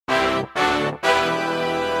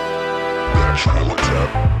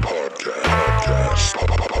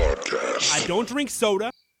I don't drink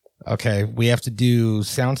soda. Okay, we have to do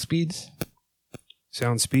sound speeds.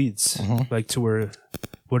 Sound speeds. Like to where,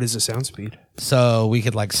 what is a sound speed? So we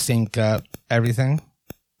could like sync up everything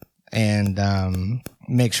and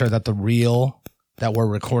make sure that the reel that we're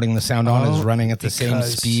recording the sound on is running at the same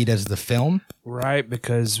speed as the film. Right,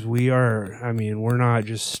 because we're not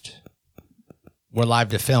just... We're live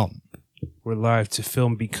to film. We're live to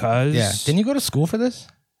film because... Yeah. Didn't you go to school for this?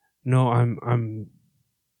 No,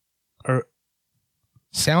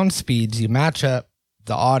 Sound speeds, you match up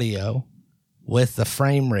the audio with the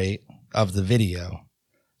frame rate of the video.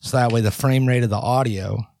 So that way the frame rate of the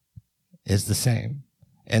audio is the same.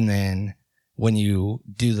 And then when you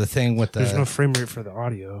do the thing with the... There's no frame rate for the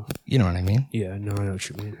audio. You know what I mean? Yeah, no, I know what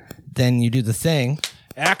you mean. Then you do the thing.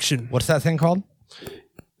 Action. What's that thing called?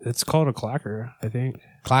 It's called a clacker, I think.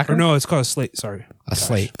 Clacker? Or no, it's called a slate, sorry. A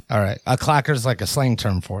slate. All right. A clacker is like a slang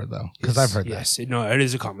term for it, though, because I've heard that. Yes, no, it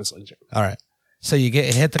is a common slang term. All right. So you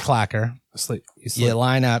hit the clacker. A slate. You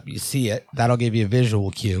line up. You see it. That'll give you a visual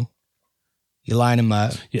cue. You line them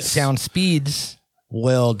up. Yes. Sound speeds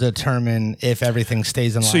will determine if everything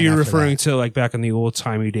stays in line. So you're referring to like back in the old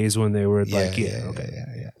timey days when they were like, yeah.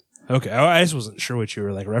 Okay, I just wasn't sure what you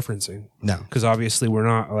were like referencing. No, because obviously we're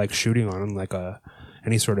not like shooting on like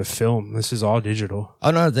any sort of film. This is all digital. Oh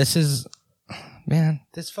no, this is, man,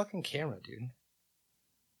 this fucking camera, dude.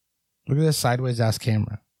 Look at this sideways ass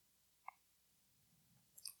camera.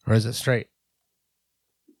 Or is it straight?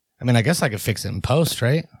 I mean, I guess I could fix it in post,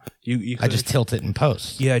 right? You I just tilt it in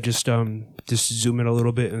post. Yeah, just zoom in a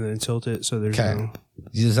little bit and then tilt it so there's no...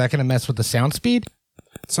 Is that going to mess with the sound speed?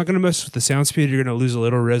 It's not going to mess with the sound speed. You're going to lose a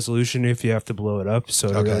little resolution if you have to blow it up. So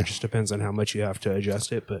it really just depends on how much you have to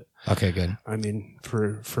adjust it. But okay, good. I mean,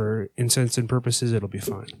 for intents and purposes, it'll be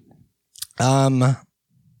fine.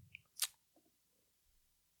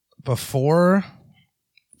 Before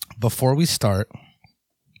we start,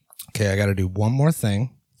 okay, I got to do one more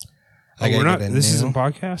thing. This isn't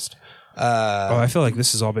podcast? I feel like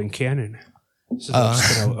this has all been canon. This is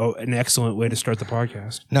an excellent way to start the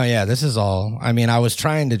podcast. No, yeah, this is all. I mean, I was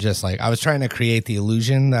trying to create the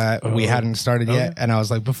illusion that we hadn't started yet, and I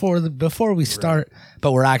was like, before we start,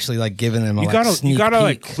 but we're actually like giving them a sneak you gotta peek.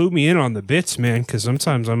 like clue me in on the bits, man, because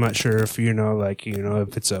sometimes I'm not sure if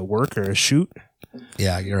if it's a work or a shoot.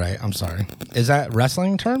 Yeah, you're right. I'm sorry. Is that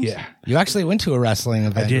wrestling terms? Yeah. You actually went to a wrestling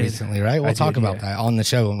event recently, right? We'll talk about that on the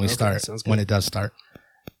show when we start, when it does start.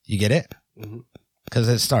 You get it? Because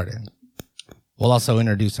it started. We'll also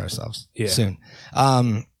introduce ourselves soon.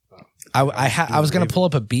 I was going to pull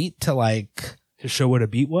up a beat to show what a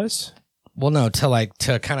beat was? Well, no,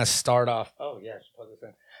 to kind of start off. Oh, yeah. Plug this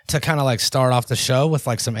in. To kind of start off the show with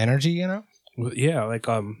some energy, you know? Well, yeah,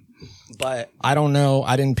 But I don't know.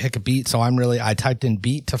 I didn't pick a beat, so I typed in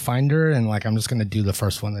beat to find her, and I'm just going to do the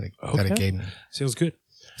first one that it gave me. Sounds good.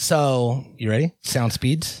 So, you ready? Sound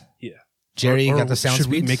speeds? Yeah. Jerry, you got the sound speeds?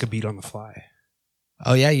 speeds? We make a beat on the fly?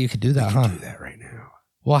 Oh, yeah, you could do that, huh? Do that right now.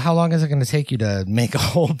 Well, how long is it going to take you to make a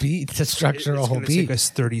whole beat, to structure a whole beat? It's going to take us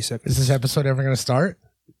 30 seconds. Is this episode ever going to start?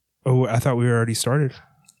 Oh, I thought we were already started.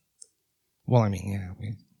 Well, I mean, yeah,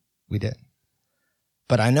 we did.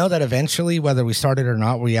 But I know that eventually, whether we started or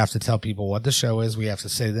not, we have to tell people what the show is. We have to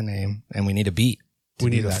say the name, and we need a beat. We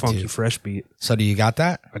need a funky, fresh beat. So do you got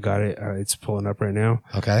that? I got it. It's pulling up right now.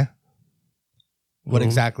 Okay. What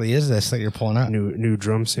exactly is this that you're pulling up? New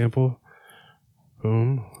drum sample.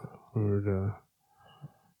 Boom.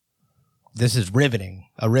 This is riveting.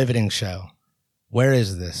 A riveting show. Where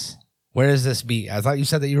is this? Where is this beat? I thought you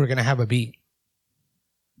said that you were going to have a beat.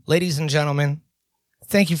 Ladies and gentlemen,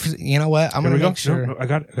 thank you for, you know what? I'm going to make sure. No, I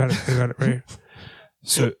got it right.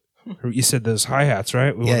 So you said those hi-hats,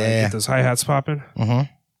 right? We want to get those hi-hats popping.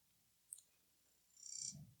 Mm-hmm.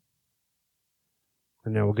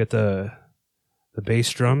 And now we'll get the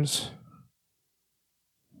bass drums.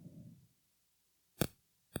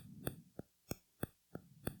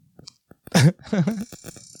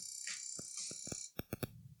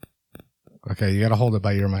 Okay, you got to hold it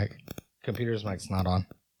by your mic. Computer's mic's not on.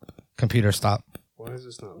 Computer, stop. Why is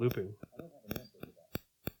this not looping?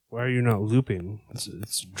 Why are you not looping?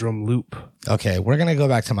 It's drum loop. Okay, we're gonna go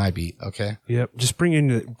back to my beat. Okay. Yep. Just bring in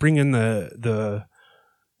the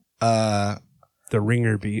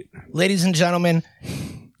ringer beat. Ladies and gentlemen,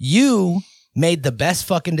 you made the best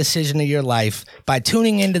fucking decision of your life by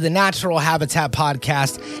tuning into the Natural Habitat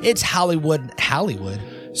podcast. It's Hollywood.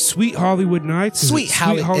 Sweet Hollywood Nights? It's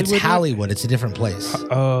Hollywood. It's a different place.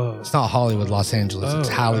 It's not Hollywood, Los Angeles. It's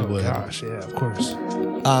Hollywood. Oh, gosh, yeah, of course.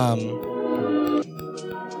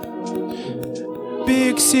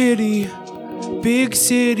 Big city, Big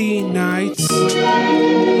city nights.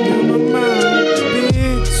 On my mind.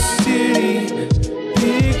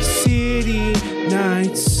 Big city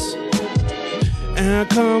nights. And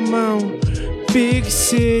come on, big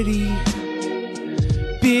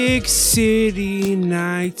city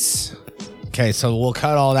nights. Okay, so we'll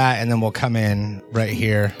cut all that and then we'll come in right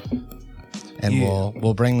here and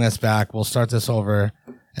we'll bring this back. We'll start this over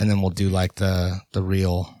and then we'll do like the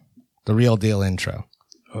real deal intro.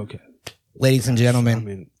 Okay. Ladies and gentlemen. I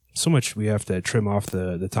mean, so much we have to trim off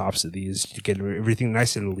the tops of these to get everything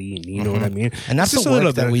nice and lean. You know what I mean? And that's the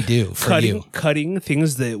work that we do for you. Cutting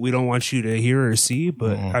things that we don't want you to hear or see.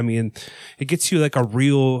 But I mean, it gets you like a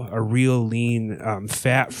real lean,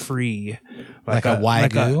 fat free. Like a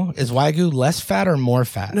Wagyu? Is Wagyu less fat or more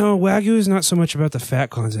fat? No, Wagyu is not so much about the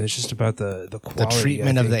fat content. It's just about the quality. The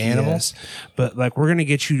treatment of the animals? Yes. But like, we're going to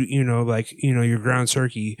get you, your ground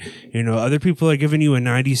turkey. Other people are giving you a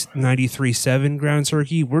 93.7 ground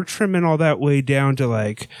turkey. We're trimming all that way down to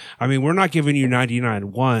like, I mean, we're not giving you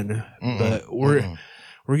 99.1, but we're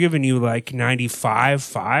giving you like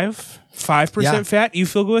 95.5% fat. You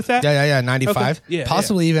feel good with that? Yeah. 95. Okay. Yeah,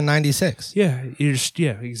 possibly even 96. Yeah,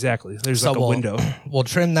 exactly. There's like a window. We'll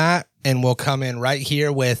trim that and we'll come in right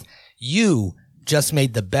here with you just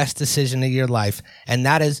made the best decision of your life. And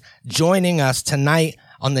that is joining us tonight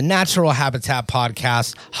on the Natural Habitat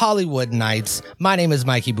Podcast, Hollywood Nights. My name is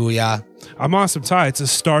Mikey Booyah. I'm Awesome Ty. It's a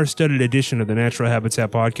star-studded edition of the Natural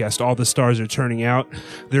Habitat Podcast. All the stars are turning out.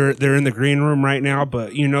 They're in the green room right now,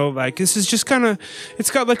 but like this is just kind of,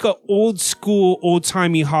 it's got like a old school,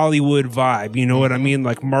 old-timey Hollywood vibe. You know what I mean?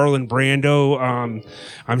 Like Marlon Brando.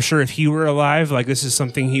 I'm sure if he were alive, like this is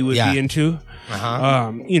something he would be into.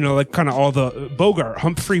 Like kind of all the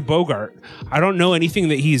Humphrey Bogart. I don't know anything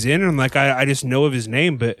that he's in, and like I just know of his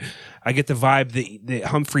name, but I get the vibe that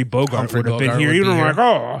Humphrey Bogart would have been here. I'm like,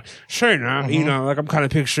 oh, sure now. Like I'm kind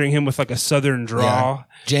of picturing him with like a southern drawl. Yeah.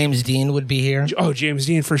 James Dean would be here. Oh, James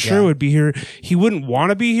Dean for sure would be here. He wouldn't want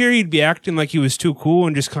to be here. He'd be acting like he was too cool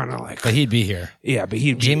and just kind of like. But he'd be here. Yeah, but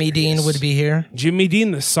he'd. Jimmy Dean would be here. Jimmy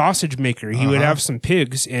Dean, the sausage maker. He would have some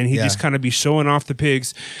pigs, and he'd just kind of be showing off the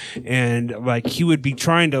pigs, and like he would be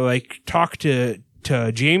trying to like talk to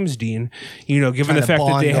James Dean, given the fact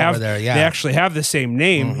that they actually have the same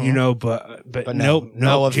name, but nope,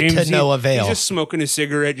 James Dean, no avail. He's just smoking a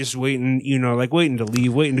cigarette, just waiting, waiting to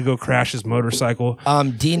leave, waiting to go crash his motorcycle.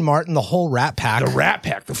 Dean Martin, the whole Rat Pack,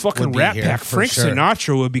 the fucking Rat Pack. Frank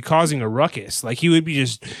Sinatra would be causing a ruckus. Like he would be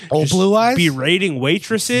just Blue Eyes, berating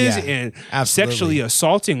waitresses and sexually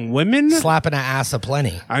assaulting women, slapping an ass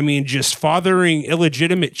aplenty. I mean, just fathering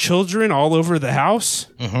illegitimate children all over the house.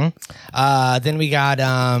 Then we got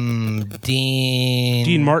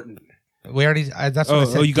Dean Martin. We already. That's what I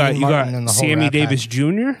said. You got Sammy Davis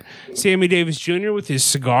Jr. Sammy Davis Jr. with his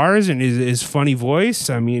cigars and his funny voice.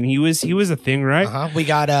 I mean, he was a thing, right? We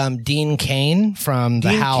got Dean Cain from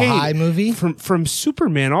the How High movie from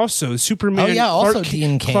Superman. Also, Superman. Oh yeah, also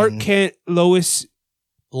Dean Cain. Clark Kent, Lois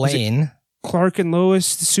Lane. Clark and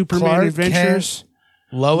Lois, the Superman Adventures.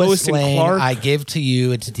 Lois Lane, Clark. I give to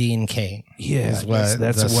you. It's Dean Cain. Yeah,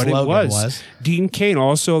 that's what it was. Dean Cain,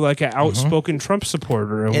 also like an outspoken Trump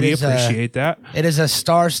supporter, and we appreciate that. It is a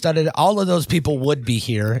star-studded. All of those people would be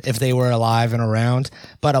here if they were alive and around.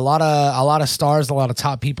 But a lot of stars, a lot of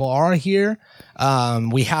top people are here.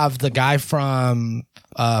 We have the guy from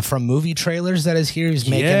movie trailers that is here. He's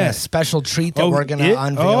making a special treat that we're going to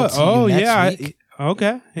unveil to you next week.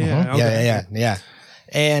 Okay. Yeah.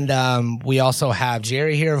 And we also have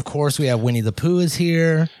Jerry here, of course. We have Winnie the Pooh is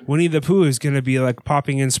here. Winnie the Pooh is going to be like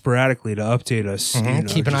popping in sporadically to update us.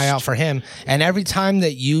 Keep an eye out for him. And every time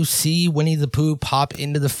that you see Winnie the Pooh pop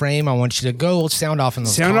into the frame, I want you to go sound off in the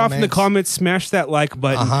comments. Sound off in the comments. Smash that like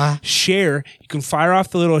button. Share. You can fire off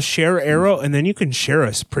the little share arrow, and then you can share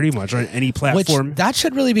us pretty much on any platform. That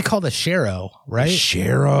should really be called a Sharo, right?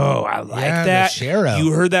 Sharo. I like that. Sharo.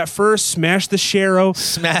 You heard that first. Smash the Sharo.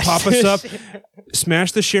 Pop us up.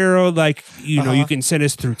 Smash the Sharo, like, you can send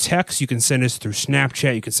us through text, you can send us through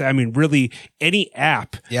Snapchat, you can say, I mean, really any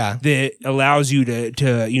app that allows you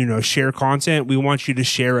to share content. We want you to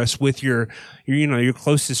share us with your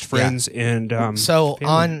closest friends and so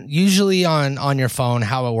family. usually on your phone,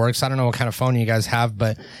 how it works, I don't know what kind of phone you guys have,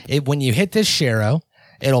 but when you hit this Sharo,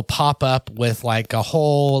 it'll pop up with like a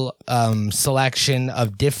whole selection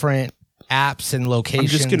of different apps and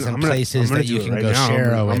locations and places that you can go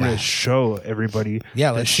share. I'm going to show everybody.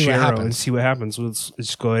 Yeah, let's see what happens. And see what happens.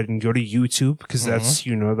 Let's go ahead and go to YouTube because that's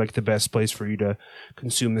like the best place for you to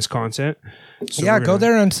consume this content. So go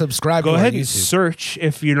there and subscribe. Go ahead and search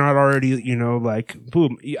if you're not already.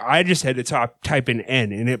 Boom. I just had to type in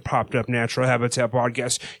N and it popped up Natural Habitat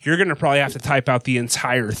Podcast. You're going to probably have to type out the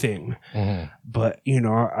entire thing, but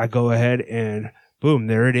I go ahead and. Boom,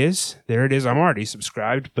 there it is. I'm already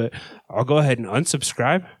subscribed, but I'll go ahead and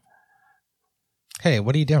unsubscribe. Hey,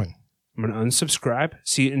 what are you doing? I'm going to unsubscribe.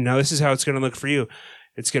 See, now this is how it's going to look for you.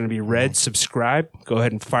 It's going to be red, subscribe. Go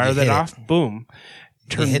ahead and fire that off. Boom.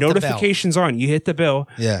 Turn notifications on. You hit the bell.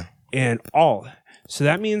 Yeah. And all. So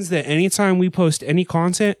that means that anytime we post any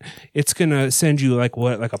content, it's going to send you like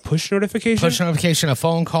a push notification? Push notification, a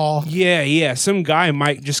phone call. Yeah. Some guy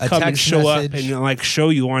might just come and show up and show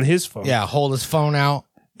you on his phone. Yeah, hold his phone out.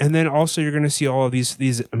 And then also you're going to see all of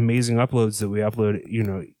these amazing uploads that we upload,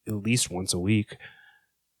 at least once a week.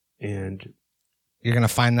 And you're going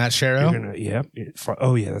to find that, Shero?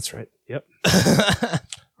 Oh, yeah, that's right. Yep. I'm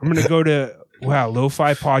going to go to,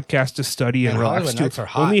 Lo-Fi Podcast to Study and Relax.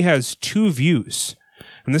 Only has 2 views.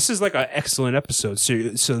 And this is like an excellent episode. So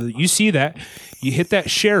you see that. You hit that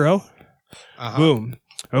Shero. Boom.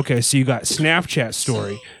 Okay, so you got Snapchat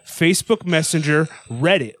story, Facebook Messenger,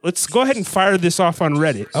 Reddit. Let's go ahead and fire this off on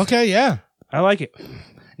Reddit. Okay, yeah. I like it.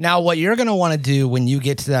 Now, what you're going to want to do when you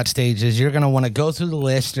get to that stage is you're going to want to go through the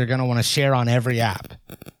list. You're going to want to share on every app.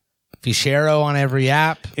 If you share on every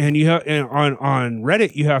app. And on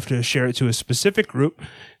Reddit, you have to share it to a specific group.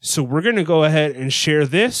 So we're going to go ahead and share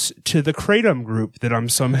this to the Kratom group that I'm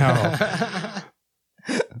somehow...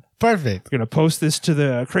 Perfect. We're going to post this to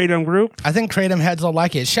the Kratom group. I think Kratom heads will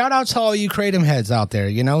like it. Shout out to all you Kratom heads out there.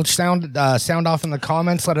 Sound off in the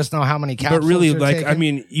comments. Let us know how many capsules. But really,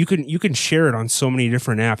 taking. you can share it on so many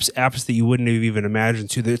different apps that you wouldn't have even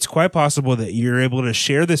imagined. So it's quite possible that you're able to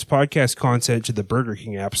share this podcast content to the Burger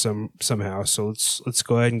King app somehow. So let's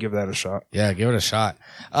go ahead and give that a shot. Yeah, give it a shot.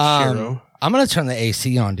 I'm going to turn the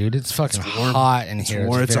AC on, dude. It's fucking hot in here.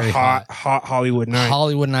 It's a hot Hollywood night.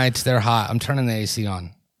 Hollywood nights, they're hot. I'm turning the AC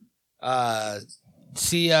on.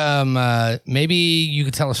 Maybe you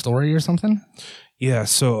could tell a story or something. Yeah,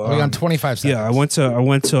 so we got 25 seconds. Yeah, I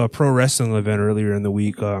went to a pro wrestling event earlier in the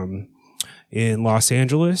week in Los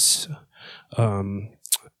Angeles.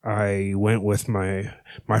 I went with my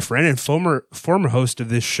friend and former host of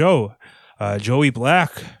this show, Joey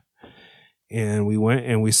Black, and we went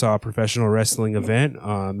and we saw a professional wrestling event.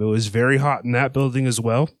 It was very hot in that building as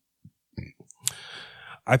well.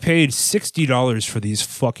 I paid $60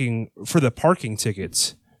 for the parking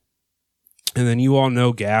tickets. And then you all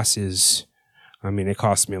know gas is, it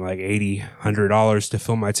cost me like $80, $100 to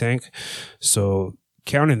fill my tank. So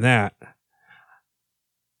counting that,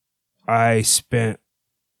 I spent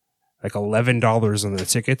like $11 on the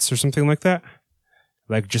tickets or something like that.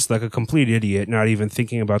 Just like a complete idiot, not even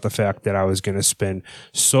thinking about the fact that I was going to spend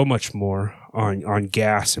so much more on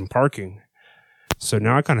gas and parking. So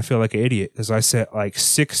now I kind of feel like an idiot because I sat like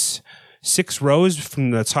six rows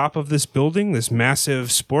from the top of this building, this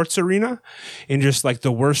massive sports arena, in just like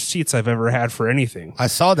the worst seats I've ever had for anything. I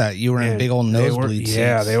saw that. You were in big old nosebleed seats.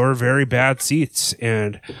 Yeah, they were very bad seats.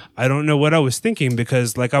 And I don't know what I was thinking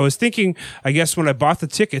because I was thinking, I guess when I bought the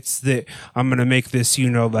tickets that I'm going to make this,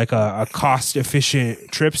 like a cost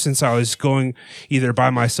efficient trip since I was going either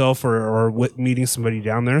by myself or meeting somebody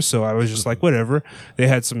down there. So I was just like, whatever. They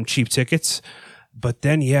had some cheap tickets. But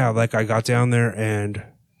then, I got down there and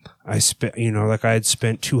I spent, I had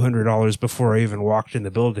spent $200 before I even walked in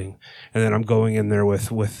the building. And then I'm going in there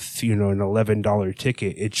with an $11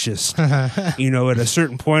 ticket. It's just, at a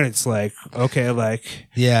certain point, it's like, okay,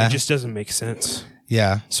 it just doesn't make sense.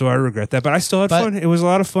 Yeah. So I regret that. But I still had fun. It was a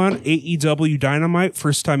lot of fun. AEW Dynamite,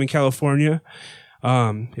 first time in California.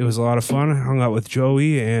 It was a lot of fun. I hung out with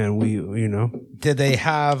Joey and we, Did they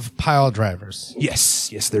have pile drivers?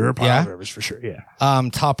 Yes, there were pile drivers for sure. Yeah.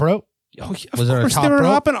 Top rope? Oh, yeah, was there a top rope? They were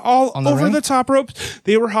hopping all over the top ropes.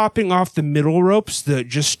 They were hopping off the middle ropes.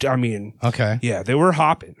 Okay. Yeah, they were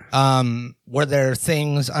hopping. Were there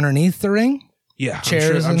things underneath the ring? Yeah,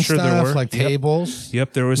 chairs I'm sure stuff, there were. like tables.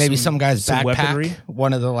 Yep, there was maybe some guy's backpack. Weaponry.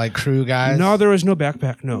 One of the crew guys. No, there was no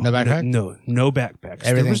backpack. No backpack. No backpacks.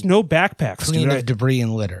 There was no backpacks. Clean of debris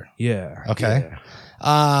and litter. Yeah. Okay.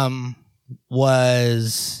 Yeah.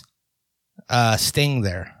 Was Sting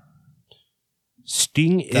there?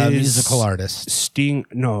 Sting the musical artist. Sting,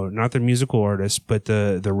 no, not the musical artist, but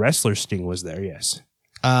the wrestler Sting was there. Yes.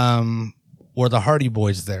 Were the Hardy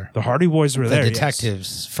Boys there? The Hardy Boys were there. The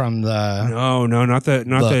detectives from the no, not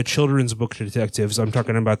the children's book detectives. I'm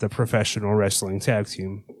talking about the professional wrestling tag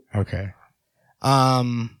team. Okay.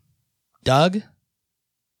 Doug.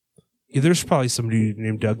 Yeah, there's probably somebody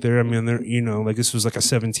named Doug there. I mean, there, you know, like this was like a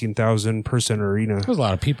 17,000 person arena. There's a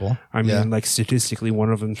lot of people. I mean, like statistically,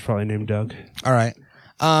 one of them's probably named Doug. All right.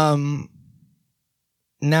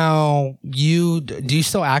 Now, do you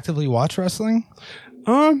still actively watch wrestling?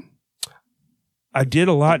 I did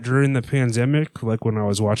a lot during the pandemic, like when I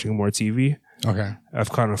was watching more TV. Okay.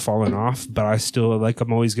 I've kind of fallen off, but I still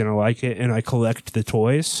I'm always going to like it, and I collect the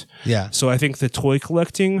toys. Yeah. So I think the toy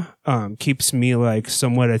collecting keeps me like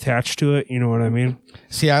somewhat attached to it. You know what I mean?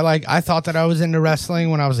 See, I thought that I was into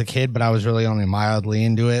wrestling when I was a kid, but I was really only mildly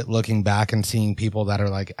into it, looking back and seeing people that are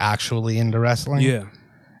like actually into wrestling. Yeah.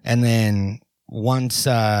 And then once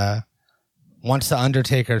the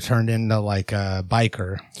Undertaker turned into like a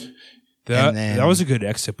biker. That was a good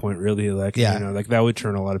exit point, really. Like, yeah. You know, like that would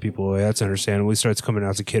turn a lot of people away. That's understandable. He starts coming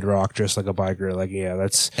out as a Kid Rock, dressed like a biker. Like, yeah,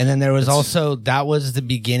 that's. And then there was also, that was the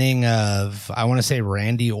beginning of, I want to say,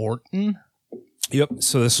 Randy Orton. Yep.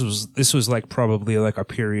 So this was like probably like a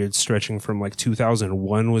period stretching from like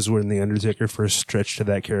 2001 was when the Undertaker first stretched to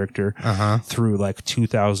that character through like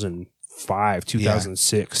 2005,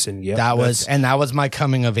 2006, and yeah, that was my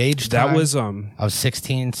coming of age time. That was I was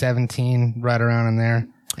 16, 17, right around in there.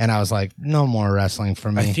 And I was like, no more wrestling for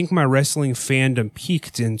me. I think my wrestling fandom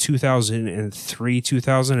peaked in 2003,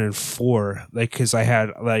 2004. Like, cause I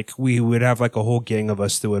had like, we would have like a whole gang of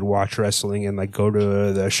us that would watch wrestling and like go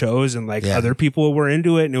to the shows, and like other people were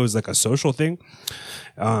into it, and it was like a social thing.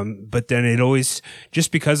 But then it always,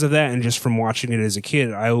 just because of that and just from watching it as a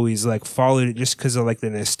kid, I always like followed it just because of like the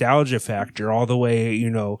nostalgia factor all the way, you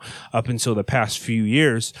know, up until the past few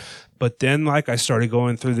years. But then like I started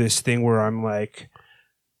going through this thing where I'm like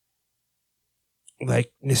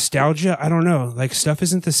nostalgia, I don't know, like stuff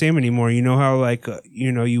isn't the same anymore. You know how like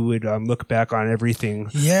you know, you would look back on everything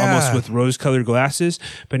almost with rose-colored glasses,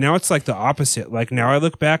 but now it's like the opposite. Like now I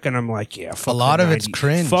look back and I'm like, yeah, fuck a lot of it's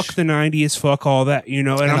cringe. Fuck the 90s, fuck all that, you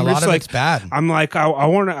know. And I'm a lot just of like, it's bad. I'm like,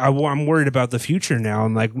 I'm worried about the future now,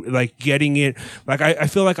 and like getting it. Like I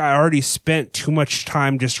feel like I already spent too much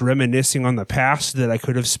time just reminiscing on the past that I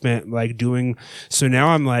could have spent like doing. So now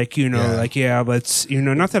I'm like, you know, like let's, you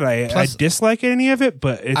know, not that I dislike any of it,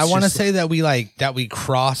 but it's I want to say that we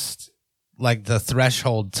crossed like the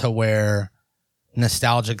threshold to where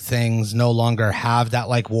nostalgic things no longer have that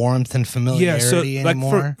like warmth and familiarity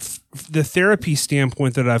anymore. Like the therapy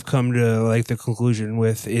standpoint that I've come to like the conclusion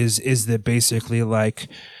with is that basically like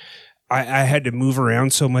I had to move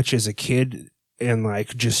around so much as a kid, and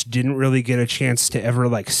like just didn't really get a chance to ever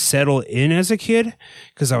like settle in as a kid,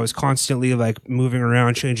 because I was constantly like moving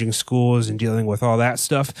around, changing schools and dealing with all that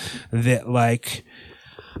stuff, that like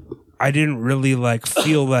I didn't really like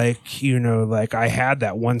feel like, you know, like I had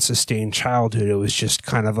that one sustained childhood. It was just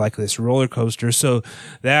kind of like this roller coaster. So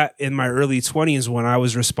that in my early 20s, when I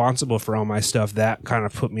was responsible for all my stuff, that kind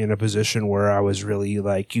of put me in a position where I was really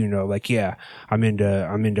like, you know, like, yeah, I'm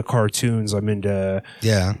into cartoons. I'm into,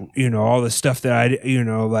 you know, all the stuff that I, you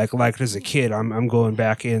know, liked as a kid. I'm going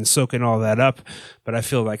back in, soaking all that up. But I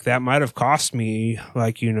feel like that might have cost me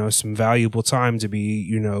like, you know, some valuable time to be,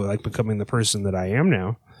 you know, like becoming the person that I am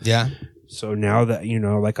now. Yeah. So now that, you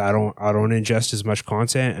know, like I don't ingest as much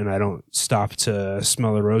content, and I don't stop to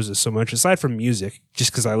smell the roses so much, aside from music,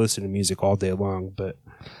 just because I listen to music all day long. But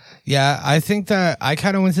yeah, I think that I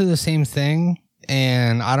kind of went through the same thing,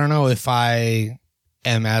 and I don't know if I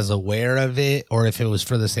am as aware of it or if it was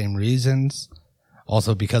for the same reasons.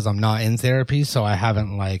 Also because I'm not in therapy, so I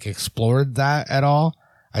haven't like explored that at all.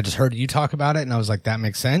 I just heard you talk about it and I was like, that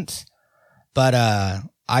makes sense. But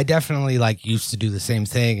I definitely like used to do the same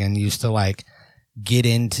thing, and used to like get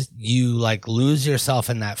into, you like lose yourself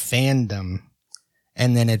in that fandom,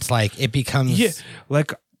 and then it's like it becomes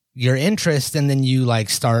like your interest, and then you like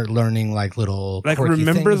start learning like little like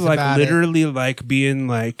remember like literally like being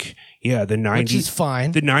like, yeah, the 90s, which is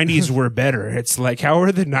fine. The 90s were better. It's like, how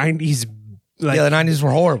are the 90s? Like, yeah, the 90s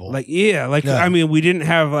were horrible. Like, I mean, we didn't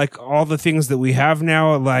have like all the things that we have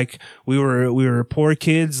now. Like we were poor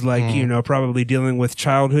kids, like, you know, probably dealing with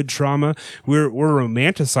childhood trauma. We're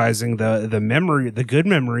romanticizing the good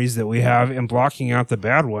memories that we have and blocking out the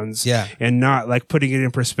bad ones. Yeah. And not like putting it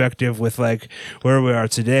in perspective with like where we are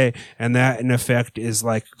today. And that in effect is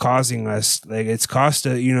like causing us, like it's cost,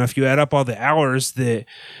 you know, if you add up all the hours that,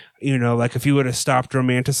 you know, like if you would have stopped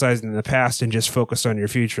romanticizing the past and just focused on your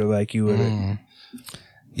future, like you would.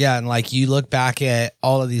 Yeah. And like you look back at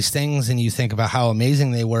all of these things and you think about how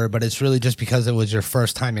amazing they were, but it's really just because it was your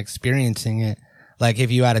first time experiencing it. Like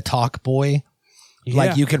if you had a Talk Boy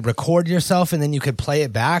Like you could record yourself and then you could play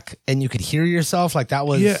it back and you could hear yourself. Like that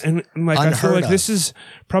was and like I feel like this is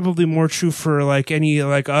probably more true for like any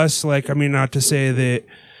like us. Like I mean, not to say that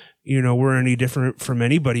we're any different from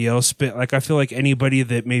anybody else, but like I feel like anybody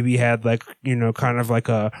that maybe had like kind of like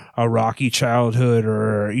a rocky childhood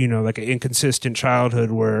or like an inconsistent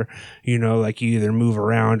childhood where like you either move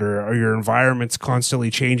around or your environment's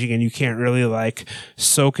constantly changing and you can't really like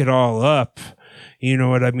soak it all up. You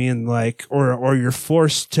know what I mean? Like, or you're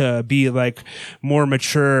forced to be like more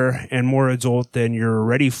mature and more adult than you're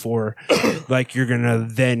ready for. Like, you're going to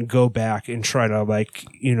then go back and try to like,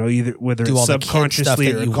 either whether it's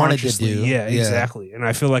subconsciously or consciously. Yeah, exactly. And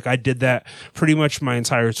I feel like I did that pretty much my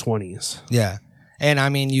entire 20s. Yeah. And I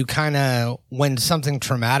mean, you kind of, when something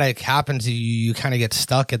traumatic happens to you, you kind of get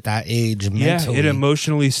stuck at that age mentally. Yeah, it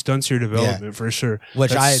emotionally stunts your development for sure.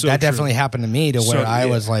 Which that definitely happened to me to where I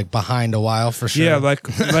was like behind a while for sure. Yeah,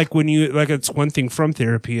 like when you, like it's one thing from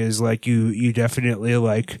therapy is like you definitely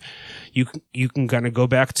like, you can kind of go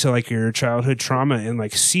back to like your childhood trauma and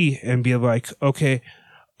like see and be like, okay,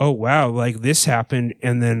 oh wow, like this happened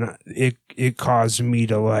and then it caused me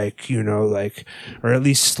to like, like, or at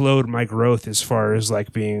least slowed my growth as far as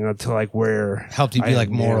like being to like where helped you be like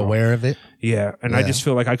more aware of it. Yeah. And I just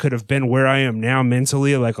feel like I could have been where I am now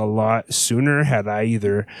mentally like a lot sooner had I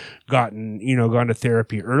either gone to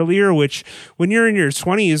therapy earlier, which when you're in your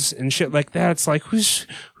 20s and shit like that, it's like,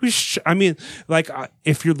 I mean, like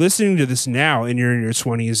if you're listening to this now and you're in your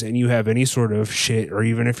 20s and you have any sort of shit, or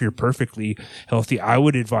even if you're perfectly healthy, I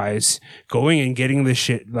would advise going and getting this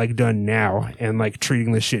shit like done now and like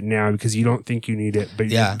treating this shit now because you don't think you need it, but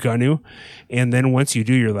you're gonna. And then once you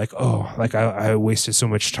do, you're like, oh, like I wasted so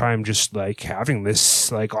much time just like having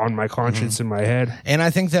this like on my conscience in my head. And I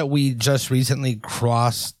think that we just recently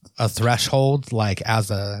crossed a threshold, like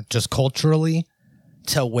just culturally,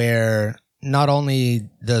 to where not only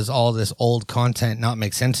does all this old content not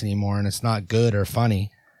make sense anymore and it's not good or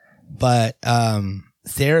funny, but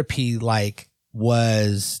therapy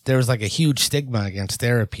there was like a huge stigma against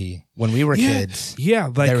therapy when we were kids. Yeah,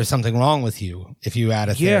 like there was something wrong with you if you had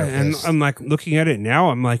a therapist. Yeah, and I'm like looking at it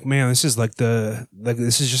now, I'm like, man, this is like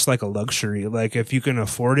this is just like a luxury. Like if you can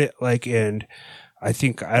afford it, like, and I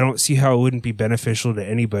don't see how it wouldn't be beneficial to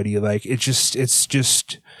anybody. Like it's just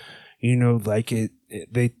like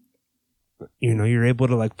you're able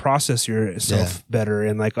to like process yourself better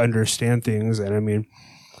and like understand things. And I mean,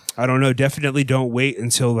 I don't know, definitely don't wait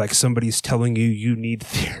until like somebody's telling you need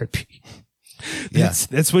therapy.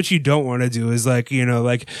 That's what you don't want to do is like,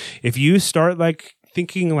 like if you start like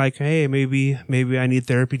thinking like, hey, maybe I need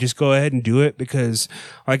therapy, just go ahead and do it, because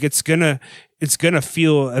like it's gonna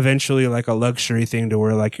feel eventually like a luxury thing to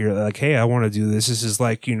where like you're like, hey, I want to do this. This is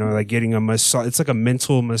like, like getting a massage. It's like a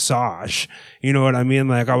mental massage. You know what I mean?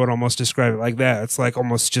 Like I would almost describe it like that. It's like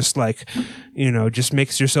almost just like, just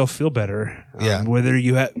makes yourself feel better. Whether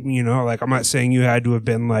you had, like I'm not saying you had to have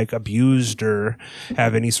been like abused or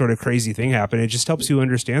have any sort of crazy thing happen. It just helps you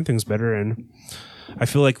understand things better. And I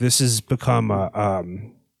feel like this has become a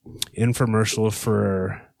infomercial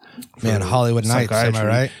for Hollywood Nights, am I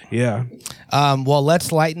right? Yeah. Well,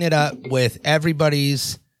 let's lighten it up with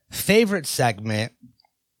everybody's favorite segment.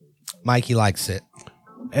 Mikey likes it.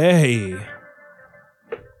 Hey. What's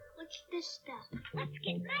this stuff? Let's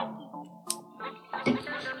get Mikey.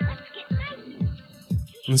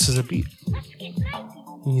 This is a beat.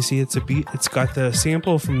 You see, it's a beat. It's got the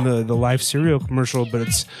sample from the live cereal commercial, but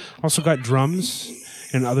it's also got drums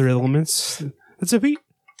and other elements. It's a beat.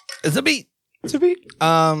 It's a beat. It's a beat.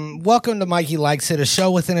 Welcome to Mikey Likes It, a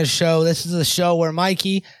show within a show. This is a show where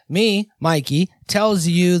Mikey, tells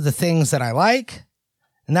you the things that I like,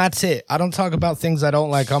 and that's it. I don't talk about things I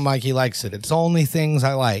don't like on Mikey Likes It. It's only things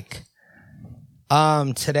I like.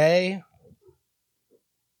 Today,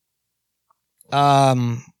 what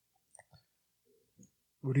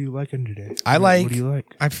are you liking today? What do you like?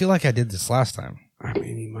 I feel like I did this last time. I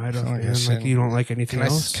mean, you might have. Like you don't like anything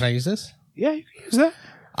else? Can I use this? Yeah, you can use that.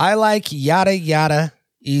 I like Yada Yada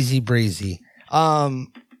Easy Breezy. Yada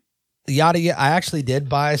Yada. I actually did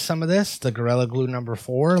buy some of this, the Gorilla Glue number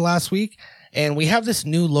 4 last week. And we have this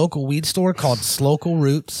new local weed store called Slocal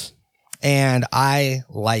Roots. And I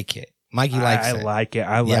like it. Mikey likes it. I like it.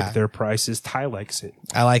 I like their prices. Ty likes it.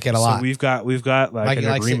 I like it a lot. So we've got like Mikey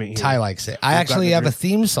an likes agreement it. here. Ty likes it. I actually have a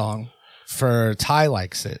theme song for Ty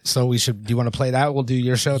Likes It. So do you want to play that? We'll do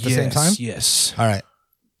your show at the same time? Yes. All right.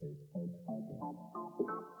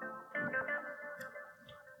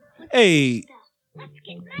 Hey.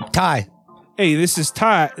 Ty. Hey, this is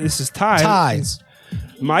Ty. Ty.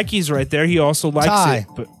 Mikey's right there. He also likes Ty. it.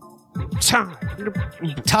 But Ty.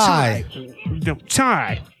 Ty.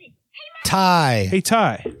 Ty. Ty. Hey,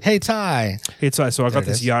 Ty. Hey, Ty. Hey, Ty. So I got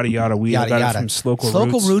this yada yada weed. Yada, I got yada. it from Slocal Roots.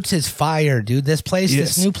 Slocal Roots is fire, dude. This place,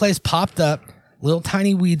 this new place popped up, little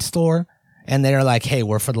tiny weed store, and they're like, "Hey,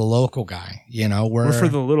 we're for the local guy. You know, we're for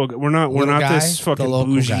the little. We're not guy, this fucking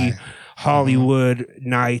bougie Hollywood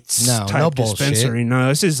Nights type dispensary.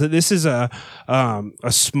 No, this is a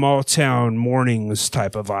small town mornings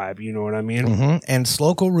type of vibe. You know what I mean? And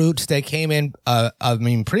Slocal Roots, they came in. I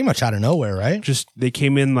mean, pretty much out of nowhere, right? Just they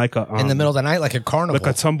came in like a in the middle of the night, like a carnival, like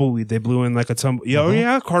a tumbleweed. They blew in like a tumble. Oh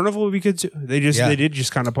yeah, carnival would be good too. They did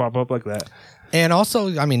just kind of pop up like that. And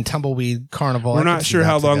also, I mean, tumbleweed carnival. We're not sure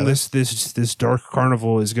how long this dark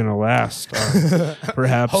carnival is going to last.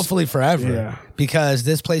 Perhaps, hopefully, forever. Yeah. Because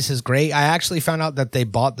this place is great. I actually found out that they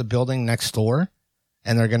bought the building next door,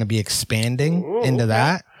 and they're going to be expanding into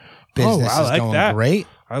that. Business is going great.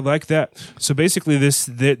 I like that. So basically,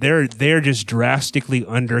 they're just drastically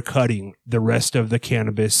undercutting the rest of the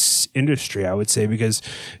cannabis industry, I would say, because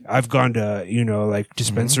I've gone to like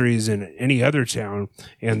dispensaries in any other town,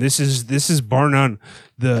 and this is bar none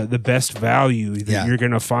the best value that you're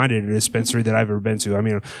gonna find at a dispensary that I've ever been to. I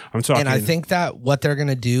mean, I'm talking, and I think that what they're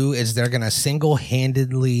gonna do is they're gonna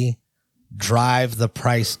single-handedly drive the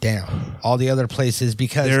price down all the other places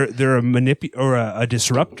because they're a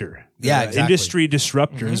disruptor. Yeah, exactly. Industry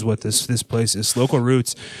disruptor is what this place is. Slocal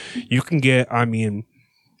Roots, you can get, I mean,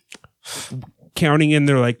 counting in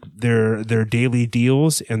their daily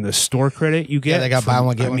deals and the store credit you get. Yeah, they got buy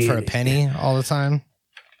one get one for a penny all the time.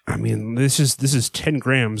 I mean, this is 10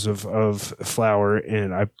 grams of flour,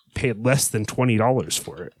 and I paid less than $20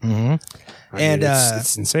 for it. And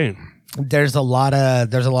it's insane. There's a lot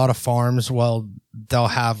of farms. Well, they'll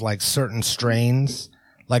have like certain strains,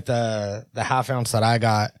 like the half ounce that I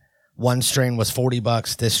got. One strain was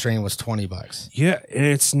 $40. This strain was $20. Yeah, and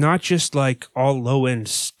it's not just like all low end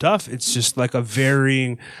stuff. It's just like a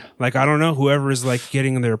varying, like I don't know, whoever is like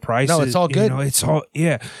getting their prices. No, it's all good. It's all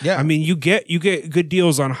yeah. I mean, you get good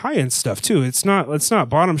deals on high end stuff too. It's not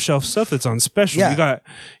bottom shelf stuff that's on special. Yeah.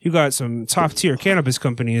 You got some top tier cannabis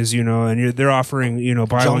companies, and they're offering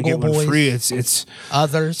buy one get one free. It's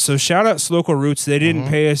others. So shout out Slocal Roots. They didn't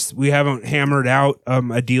pay us. We haven't hammered out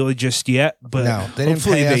a deal just yet, but no, they didn't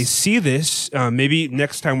hopefully pay they us. see this. Maybe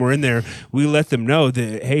next time we're in there, we let them know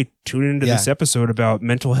that, hey, tune into this episode about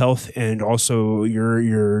mental health and also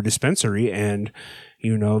your dispensary, and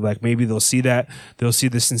like maybe they'll see that, they'll see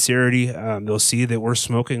the sincerity, they'll see that we're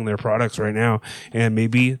smoking their products right now, and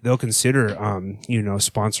maybe they'll consider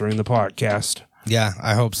sponsoring the podcast. Yeah,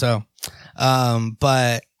 I hope so.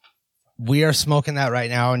 But we are smoking that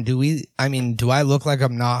right now, and do I look like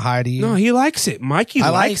I'm not high to you? No, he likes it. Mikey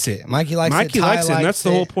likes it. Mikey likes it. Mikey likes it, and that's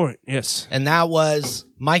the whole point. Yes. And that was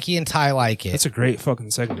Mikey and Ty like it. That's a great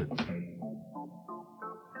fucking segment.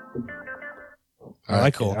 All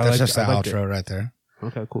right, cool. That's just the outro right there.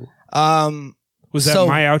 Okay, cool. Was that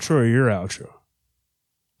my outro or your outro?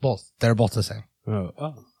 Both. They're both the same.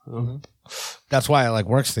 Oh. That's why it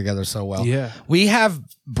works together so well. Yeah. We have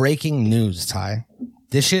breaking news, Ty.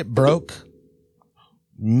 This shit broke.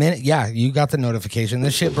 You got the notification.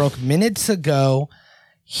 This shit broke minutes ago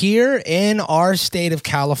here in our state of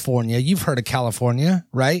California. You've heard of California,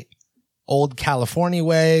 right? Old California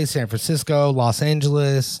way, San Francisco, Los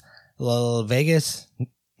Angeles, Vegas.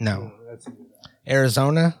 No.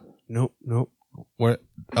 Arizona. Nope. Where?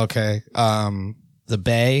 Okay. The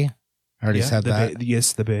Bay. I already said that.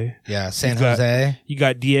 The Bay. Yeah, San Jose. You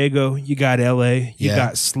got Diego. You got LA. You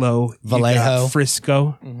got Slow. Vallejo. You got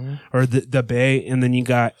Frisco, or the Bay, and then you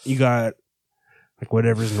got like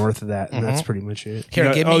whatever's north of that, and that's pretty much it.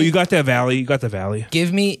 You got that valley. You got the valley.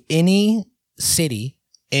 Give me any city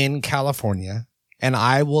in California, and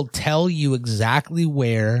I will tell you exactly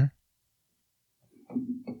where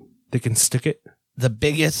they can stick it. The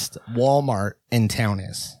biggest Walmart in town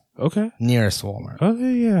is. Okay. Nearest Walmart.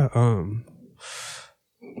 Okay, yeah.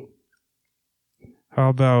 How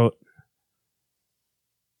about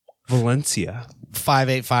Valencia?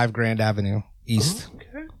 585 Grand Avenue East.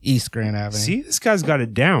 Okay. East Grand Avenue. See, this guy's got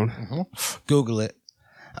it down. Google it.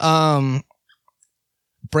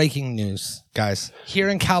 Breaking news, guys. Here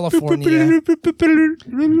in California,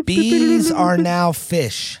 bees are now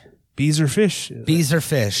fish. Bees are fish. Bees are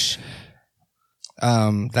fish.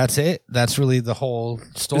 That's it. That's really the whole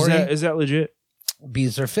story. Is that legit?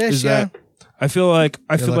 Bees are fish. I feel like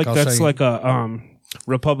that's like a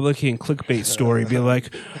Republican clickbait story. Be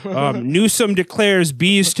like, Newsom declares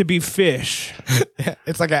bees to be fish.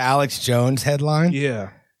 It's like an Alex Jones headline.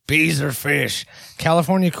 Yeah. Bees are fish.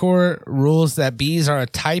 California court rules that bees are a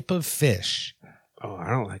type of fish. Oh,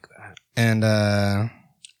 I don't like that. And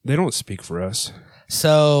they don't speak for us.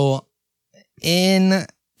 So in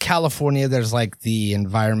California, there's like the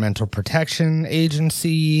Environmental Protection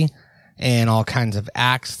Agency and all kinds of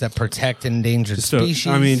acts that protect endangered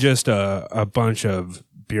species. Just a bunch of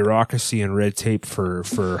bureaucracy and red tape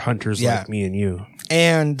for hunters like me and you.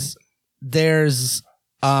 And there's,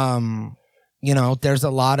 there's a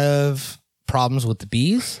lot of problems with the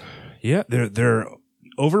bees. Yeah, they're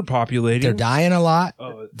overpopulating. They're dying a lot.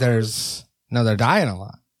 They're dying a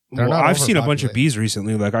lot. I've seen a bunch of bees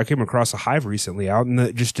recently. Like I came across a hive recently out in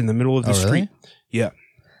the middle of the street. Really? Yeah.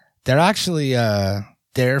 They're actually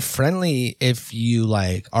they're friendly if you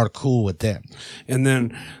like are cool with them. And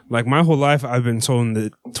then like my whole life I've been told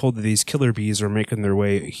that these killer bees are making their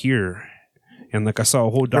way here. And like I saw a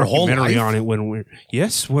whole documentary on it when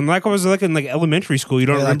I was like in like elementary school. You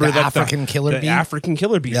don't remember like the African killer bees? African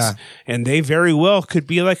killer bees. Yeah. And they very well could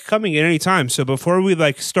be like coming at any time. So before we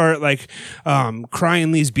like start like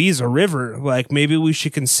crying these bees a river, like maybe we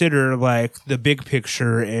should consider like the big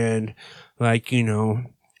picture and like,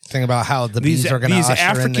 think about how the bees are going to usher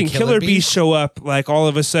African in the killer bees show up. Like all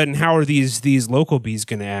of a sudden, how are these local bees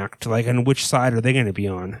going to act? Like, and which side are they going to be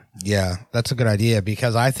on? Yeah, that's a good idea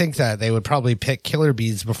because I think that they would probably pick killer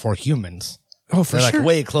bees before humans. Oh, for They're sure. like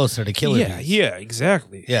way closer to killer bees. Yeah,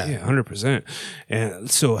 exactly. Yeah, 100%.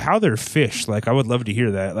 And so, how they're fished? Like, I would love to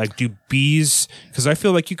hear that. Like, do bees? Because I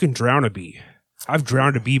feel like you can drown a bee. I've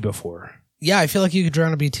drowned a bee before. Yeah, I feel like you could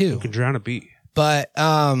drown a bee too. You can drown a bee, but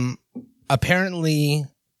apparently.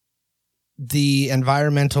 The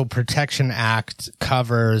Environmental Protection Act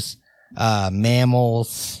covers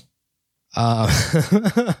mammals,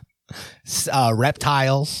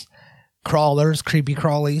 reptiles, crawlers, creepy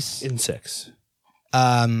crawlies, insects.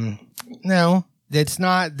 No, it's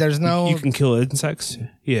not. There's no. You can kill insects.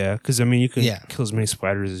 Yeah, because you can kill as many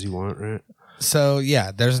spiders as you want, right? So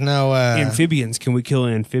there's no amphibians. Can we kill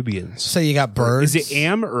amphibians? So you got birds. Is it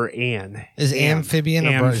am or an? Is amphibian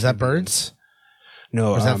a bird? Is that birds?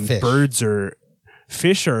 No, birds are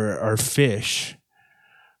fish are fish.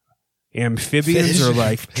 Amphibians are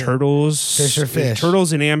like turtles. Fish or fish.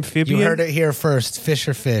 Turtles and amphibians. You heard it here first. Fish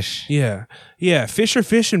or fish. Yeah. Yeah. Fish are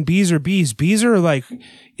fish and bees are bees. Bees are like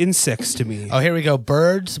insects to me. Oh, here we go.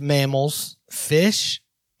 Birds, mammals, fish,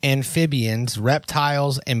 amphibians,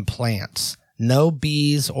 reptiles, and plants. No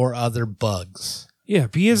bees or other bugs. Yeah,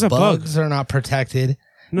 bee is a bug. Bugs are not protected.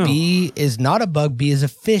 No. Bee is not a bug. Bee is a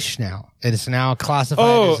fish now. It is now classified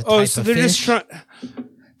as a type of fish.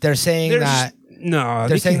 They're saying that. No,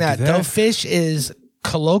 they're saying that though fish is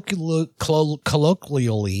colloquially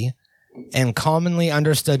and commonly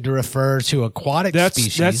understood to refer to aquatic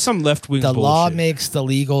species. That's some left-wing bullshit. The law makes the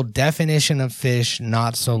legal definition of fish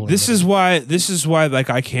not so limited. This is why like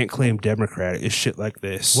I can't claim Democrat is shit like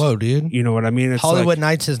this. Whoa, dude. You know what I mean? It's Hollywood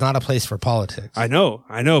Nights is not a place for politics. I know,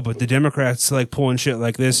 but the Democrats like pulling shit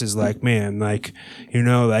like this is like, man, like,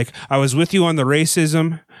 like I was with you on the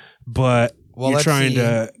racism, but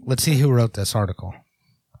let's see who wrote this article.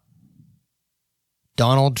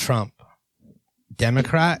 Donald Trump.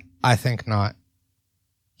 Democrat? I think not.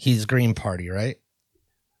 He's Green Party, right?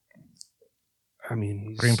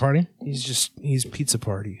 Green Party? He's Pizza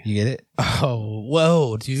Party. You get it? Oh,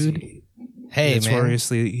 whoa, dude. Hey, man.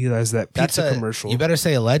 Notoriously, he has that pizza commercial. You better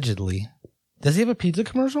say allegedly. Does he have a pizza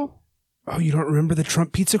commercial? Oh, you don't remember the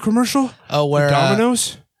Trump pizza commercial? Oh, where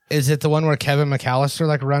Domino's? Is it the one where Kevin McAllister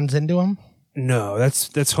like runs into him? No,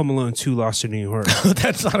 that's Home Alone 2 Lost in New York.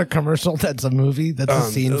 That's not a commercial. That's a movie. That's a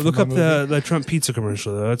scene. Look up the Trump pizza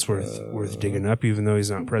commercial, though. That's worth digging up, even though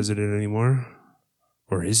he's not president anymore.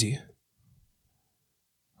 Or is he?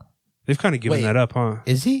 They've kind of given that up, huh?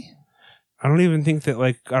 Is he? I don't even think they're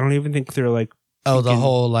like. Oh, the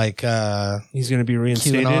whole like. He's going to be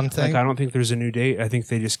reinstated. QAnon thing? Like, I don't think there's a new date. I think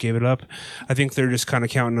they just gave it up. I think they're just kind of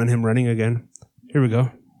counting on him running again. Here we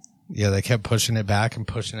go. Yeah, they kept pushing it back and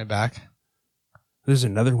pushing it back. There's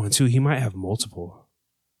another one too. He might have multiple.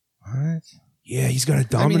 What? Yeah, he's got a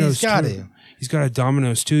Domino's too. He's got a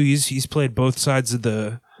Domino's too. He's played both sides of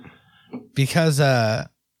the. Because I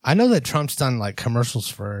know that Trump's done like commercials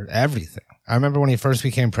for everything. I remember when he first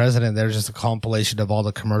became president, there was just a compilation of all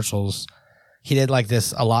the commercials. He did like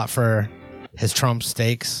this a lot for his Trump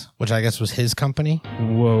Steaks, which I guess was his company.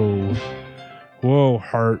 Whoa,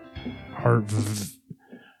 heart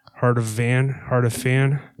of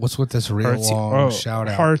fan. What's with this real long shout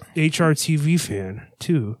out? Heart HRTV fan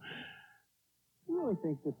too. You really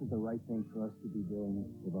think this is the right thing for us to be doing,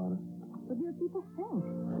 Ivana? What do people think?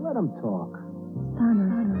 Let them talk.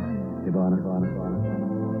 Ivana.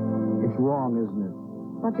 It's wrong, isn't it?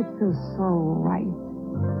 But it feels so right.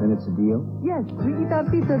 Then it's a deal? Yes, we eat our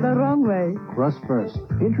pizza the wrong way. Crust first.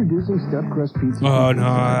 Introducing stuffed crust pizza. Oh, no.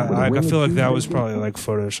 I feel like that was probably like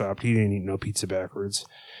photoshopped. He didn't eat no pizza backwards.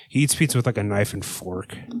 He eats pizza with like a knife and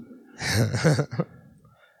fork.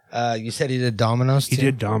 You said he did Domino's too? He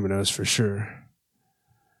did Domino's for sure.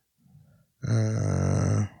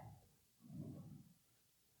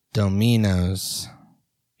 Domino's.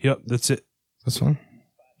 Yep, that's it. This one?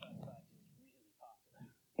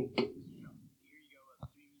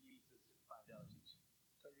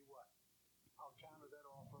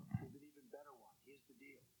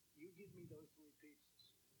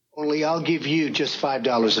 Only I'll give you just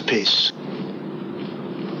 $5 a piece.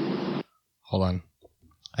 Hold on.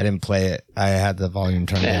 I didn't play it. I had the volume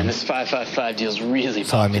turned down. Man, this 555 deal's really popular.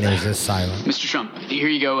 So, I mean, it was just silent. Mr. Trump, here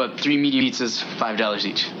you go. 3 medium pizzas, $5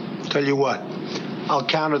 each. Tell you what, I'll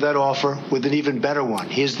counter that offer with an even better one.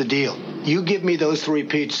 Here's the deal. You give me those 3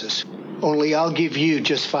 pizzas. Only I'll give you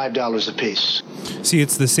just $5 a piece. See,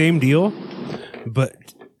 it's the same deal, but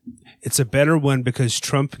it's a better one because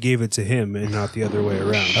Trump gave it to him and not the other way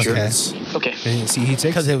around. Okay. And see, he takes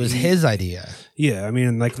because it was his idea. Yeah, I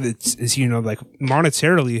mean, like it's you know, like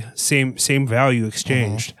monetarily same value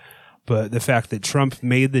exchanged, but the fact that Trump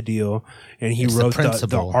made the deal and he wrote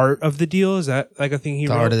the art of the deal, is that like a thing he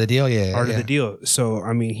wrote? The art of the deal, yeah. Art of the deal. So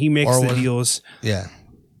I mean, he makes the deals. Yeah.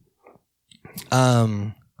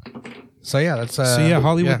 So yeah, that's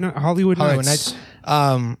Hollywood Nights.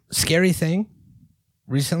 Scary thing.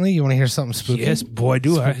 Recently, you want to hear something spooky? Yes, boy,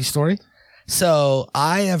 do I. Spooky story. So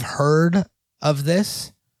I have heard of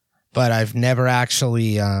this, but I've never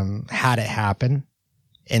actually had it happen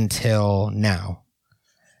until now.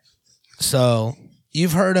 So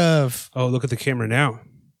you've heard of? Oh, look at the camera now.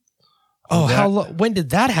 Oh, when did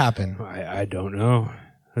that happen? I don't know.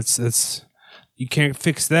 That's you can't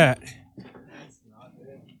fix that.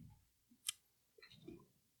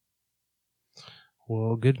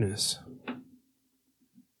 Well, goodness.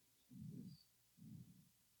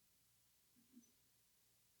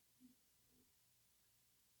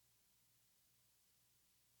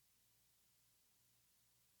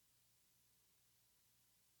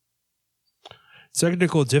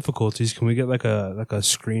 Technical difficulties. Can we get like a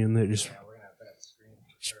screen that just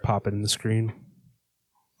pop it in the screen?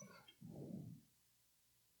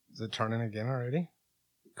 Is it turning again already?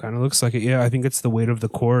 Kind of looks like it. Yeah, I think it's the weight of the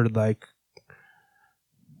cord. Like,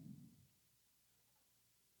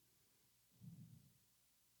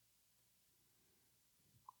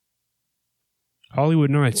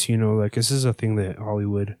 Hollywood Nights. You know, like this is a thing that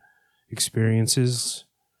Hollywood experiences.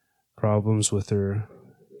 Problems with their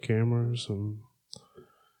cameras and.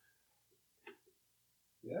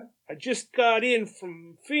 Yeah. I just got in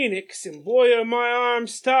from Phoenix, and boy, are my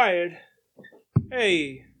arms tired.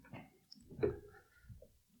 Hey.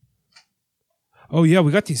 Oh yeah,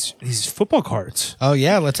 we got these football cards. Oh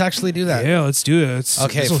yeah, let's actually do that. Yeah, let's do it.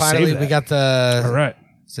 Okay, finally we got the. All right.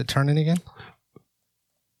 Is it turning again?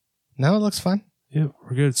 No, it looks fine. Yeah,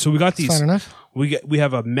 we're good. So we got these. Fine enough. We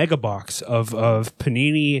have a mega box of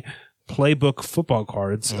Panini Playbook football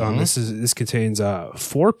cards. This contains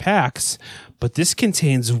 4 packs, but this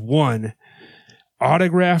contains 1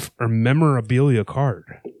 autograph or memorabilia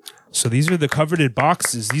card. So these are the coveted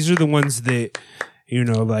boxes. These are the ones that you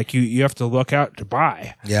know, like you have to look out to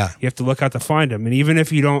buy. Yeah, you have to look out to find them. And even if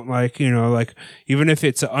you don't even if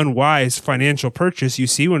it's an unwise financial purchase, you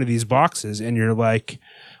see one of these boxes and you're like,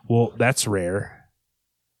 well, that's rare.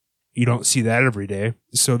 You don't see that every day.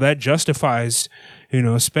 So that justifies,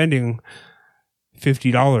 spending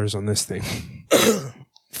 $50 on this thing.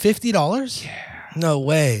 $50? Yeah. No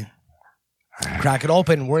way. Crack it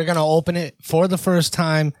open. We're going to open it for the first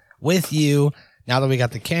time with you now that we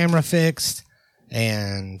got the camera fixed.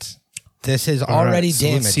 And this is already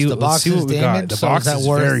damaged. The box is damaged. The box is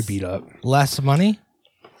very beat up. Less money.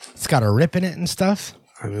 It's got a rip in it and stuff.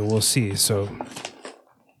 I mean, we'll see. So,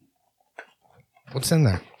 what's in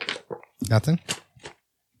there? Nothing?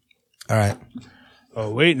 All right.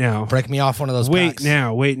 Oh, wait now. Break me off one of those packs.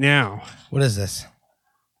 Wait now. What is this?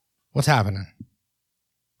 What's happening?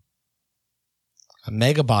 A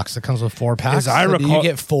mega box that comes with 4 packs? As I recall, you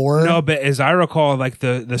get 4? No, but as I recall, like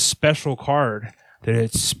the special card that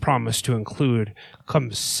it's promised to include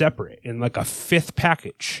comes separate in like a 5th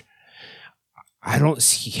package. I don't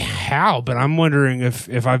see how, but I'm wondering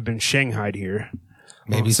if I've been shanghaied here.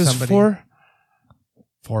 Maybe somebody...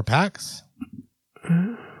 4 packs?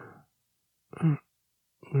 All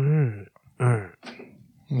right.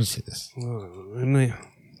 Let me see this.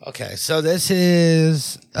 Okay, so this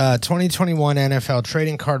is 2021 NFL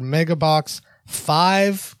Trading Card Mega Box.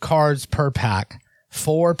 5 cards per pack.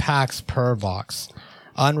 4 packs per box.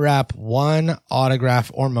 unwrap one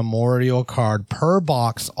autograph or memorial card per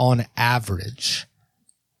box on average.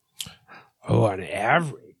 Oh, on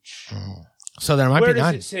average. So there might Where be does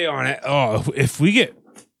none. it say on it? Oh, if we get...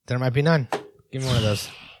 There might be none. Give me one of those.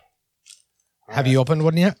 Have you opened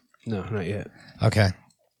one yet? No, not yet. Okay.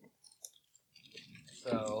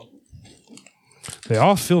 So they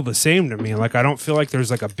all feel the same to me. Like, I don't feel like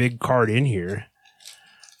there's like a big card in here.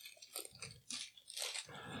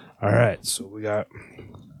 All right, so we got...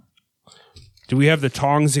 Do we have the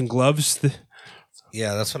tongs and gloves?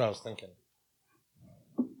 Yeah, that's what I was thinking.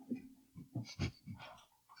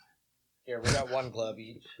 Here, we got one glove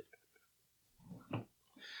each.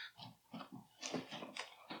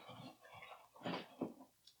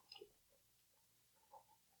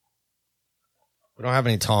 We don't have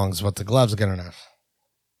any tongs, but the gloves are good enough.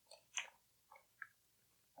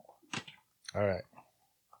 All right.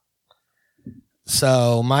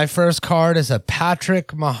 So my first card is a Patrick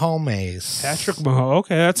Mahomes. Patrick Mahomes.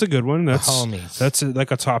 Okay, that's a good one. That's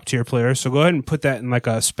like a top tier player. So go ahead and put that in like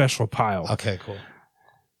a special pile. Okay, cool.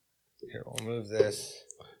 Here, we'll move this.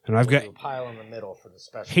 And I've got a pile in the middle for the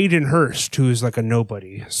special. Hayden Hurst, who is like a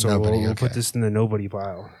nobody. So we'll okay. put this in the nobody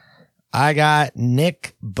pile. I got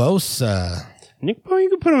Nick Bosa. Nick Bosa, you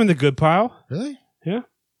can put him in the good pile. Really? Yeah.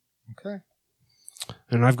 Okay.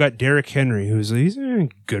 And I've got Derrick Henry, he's a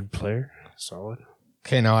good player. Solid.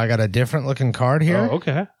 Okay, now I got a different looking card here. Oh,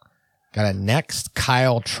 okay. Got a next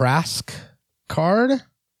Kyle Trask card.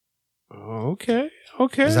 Oh, okay.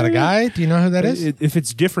 Okay. Is that a guy? Do you know who that is? If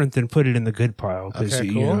it's different, then put it in the good pile. Because Okay,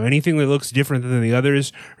 you cool. know, anything that looks different than the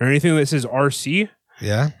others, or anything that says RC,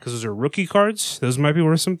 Yeah. because those are rookie cards, those might be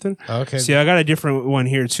worth something. Okay. See, I got a different one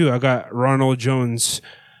here too. I got Ronald Jones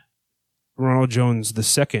the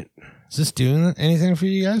second. Is this doing anything for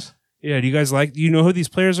you guys? Yeah, do you know who these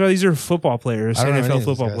players are? These are football players, I don't know any NFL of these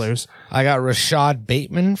football guys. players. I got Rashad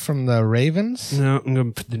Bateman from the Ravens. No, I'm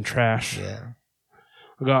going to put in trash. Yeah.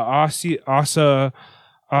 I got Asa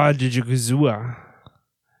Adigizua.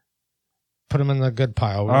 Put him in the good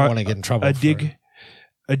pile. We don't want to get in trouble.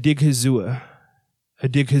 Adighizua.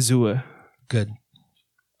 Good.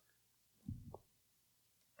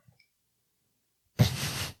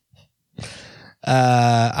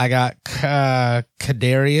 I got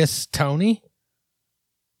Kadarius Toney.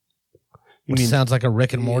 Which sounds like a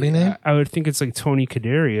Rick and Morty name. I would think it's like Tony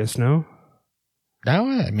Kadarius, no? No,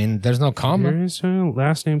 I mean, there's no comma. Kadarius,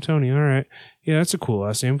 last name Tony. All right. Yeah, that's a cool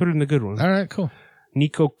last name. Put it in the good one. All right, cool.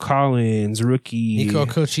 Nico Collins, rookie. Nico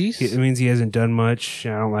Cochise? It means he hasn't done much.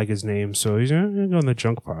 I don't like his name, so he's going to go in the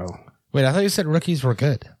junk pile. Wait, I thought you said rookies were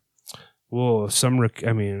good. Well, some rookie,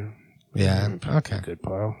 I mean. Yeah, okay. Good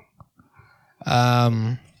pile.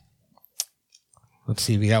 Let's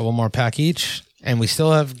see. We got one more pack each, and we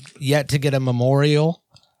still have yet to get a memorial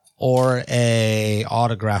or a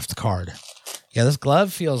autographed card. Yeah, this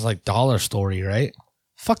glove feels like dollar store-y, right?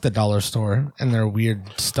 Fuck the dollar store and their weird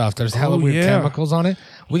stuff. There's hella weird chemicals on it.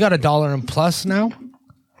 We got $1 and plus now.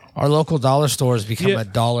 Our local dollar store has become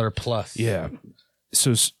 $1 plus. Yeah.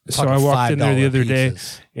 So I walked in there the other day,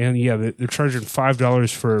 and they're charging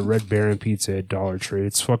 $5 for a Red Baron pizza at Dollar Tree.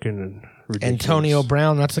 It's fucking ridiculous. Antonio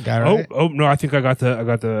Brown, that's the guy, right? Oh no, I think I got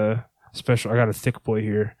the special. I got a thick boy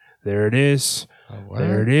here. There it is. Oh,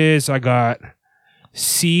 there it is. I got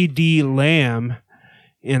CD Lamb,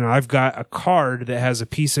 and I've got a card that has a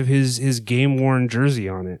piece of his game worn jersey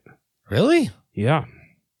on it. Really? Yeah.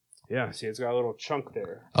 Yeah, see, it's got a little chunk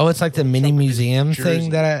there. Oh, it's like the mini museum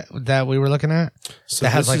thing that we were looking at. So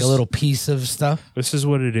that has like a little piece of stuff. This is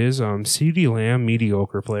what it is. CD Lamb,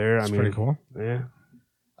 mediocre player. That's pretty cool. Yeah.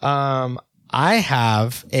 I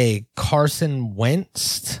have a Carson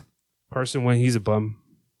Wentz. Carson Wentz, he's a bum.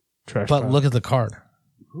 Trash. But pile. look at the card.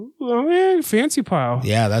 Ooh, oh yeah, fancy pile.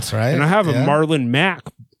 Yeah, that's right. And I have a Marlon Mack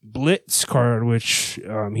Blitz card, which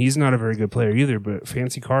he's not a very good player either, but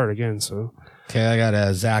fancy card again. So. Okay, I got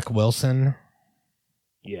a Zach Wilson.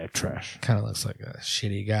 Yeah, trash. Kind of looks like a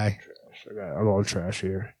shitty guy. Trash. I got a lot of trash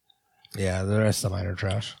here. Yeah, the rest of mine are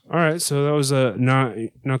trash. All right, so that was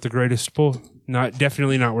not the greatest pull.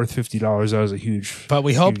 Definitely not worth $50. That was a huge. But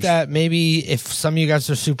we hope that maybe if some of you guys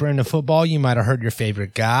are super into football, you might have heard your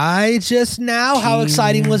favorite guy just now. How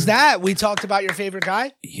exciting was that? We talked about your favorite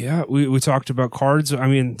guy. Yeah, we talked about cards. I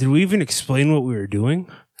mean, did we even explain what we were doing?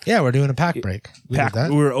 Yeah, we're doing a pack break. We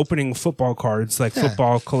were opening football cards, like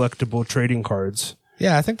football collectible trading cards.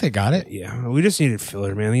 Yeah, I think they got it. Yeah, we just needed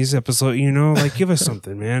filler, man. These episodes, give us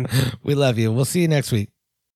something, man. We love you. We'll see you next week.